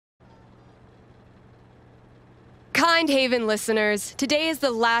Kind Haven listeners, today is the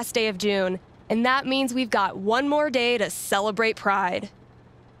last day of June, and that means we've got one more day to celebrate Pride.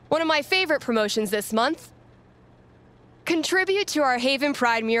 One of my favorite promotions this month. Contribute to our Haven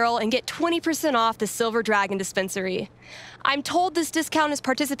Pride mural and get 20% off the Silver Dragon Dispensary. I'm told this discount is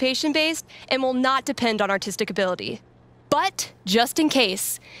participation-based and will not depend on artistic ability. But, just in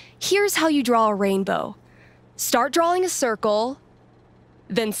case, here's how you draw a rainbow. Start drawing a circle,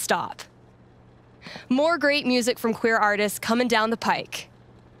 then stop. More great music from queer artists coming down the pike.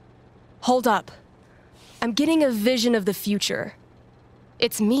 Hold up. I'm getting a vision of the future.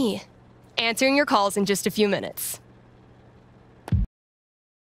 It's me, answering your calls in just a few minutes.